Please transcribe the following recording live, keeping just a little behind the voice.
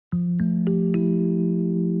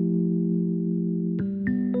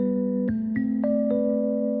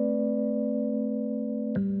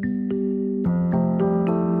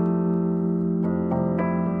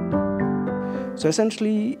So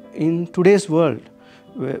essentially, in today's world,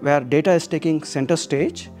 where data is taking center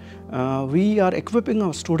stage, we are equipping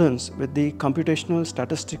our students with the computational,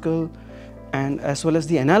 statistical, and as well as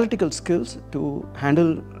the analytical skills to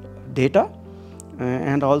handle data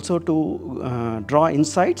and also to draw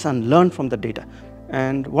insights and learn from the data.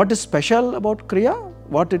 And what is special about Krea?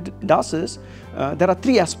 What it does is, there are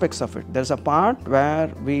three aspects of it. There's a part where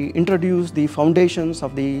we introduce the foundations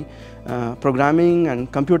of the programming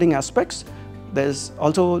and computing aspects. There's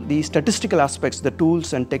also the statistical aspects, the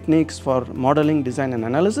tools and techniques for modeling, design and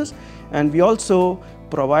analysis. And we also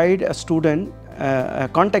provide a student a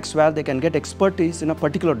context where they can get expertise in a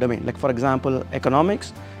particular domain, like for example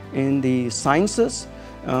economics, in the sciences,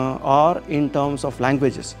 or in terms of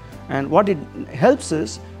languages. And what it helps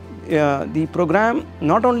is, the program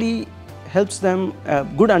not only helps them a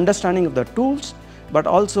good understanding of the tools, but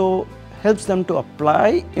also helps them to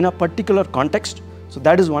apply in a particular context. So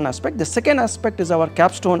that is one aspect. The second aspect is our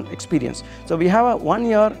capstone experience. So we have a 1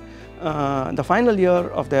 year, the final year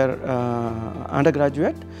of their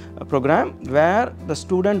undergraduate program, where the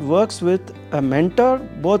student works with a mentor,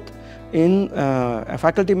 both in a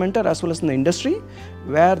faculty mentor as well as in the industry,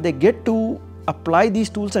 where they get to apply these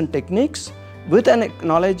tools and techniques with a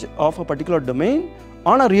knowledge of a particular domain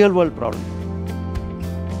on a real world problem.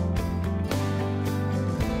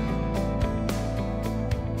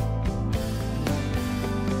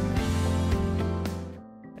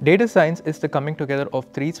 Data science is the coming together of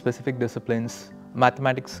three specific disciplines: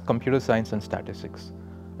 mathematics, computer science and statistics.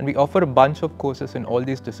 And we offer a bunch of courses in all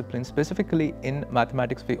these disciplines. Specifically in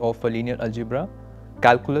mathematics, we offer linear algebra,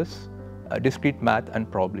 calculus, discrete math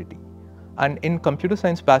and probability. And in computer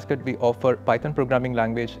science basket, we offer Python programming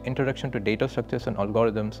language, introduction to data structures and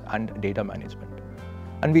algorithms, and data management.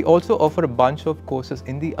 And we also offer a bunch of courses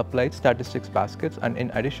in the applied statistics baskets, and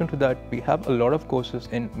in addition to that, we have a lot of courses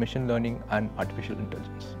in machine learning and artificial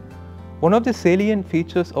intelligence. One of the salient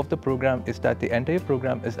features of the program is that the entire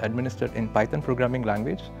program is administered in Python programming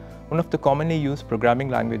language, one of the commonly used programming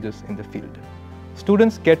languages in the field.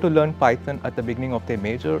 Students get to learn Python at the beginning of their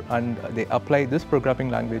major, and they apply this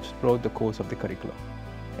programming language throughout the course of the curriculum.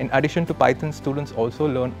 In addition to Python, students also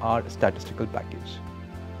learn our statistical package.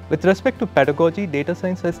 With respect to pedagogy, data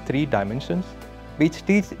science has three dimensions. We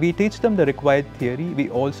teach them the required theory, we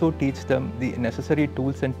also teach them the necessary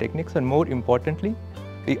tools and techniques, and more importantly,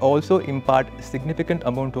 we also impart significant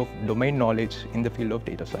amount of domain knowledge in the field of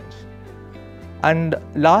data science. And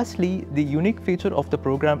lastly, the unique feature of the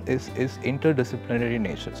program is interdisciplinary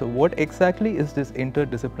nature. So what exactly is this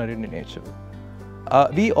interdisciplinary nature?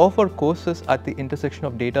 We offer courses at the intersection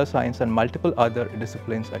of data science and multiple other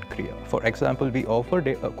disciplines at Krea. For example, we offer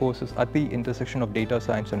courses at the intersection of data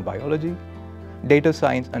science and biology, data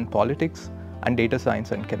science and politics, and data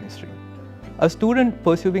science and chemistry. A student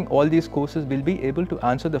pursuing all these courses will be able to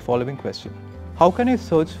answer the following question: how can I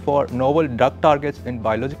search for novel drug targets in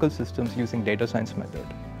biological systems using data science method?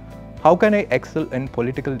 How can I excel in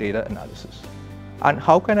political data analysis? And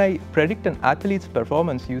how can I predict an athlete's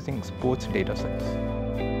performance using sports data science?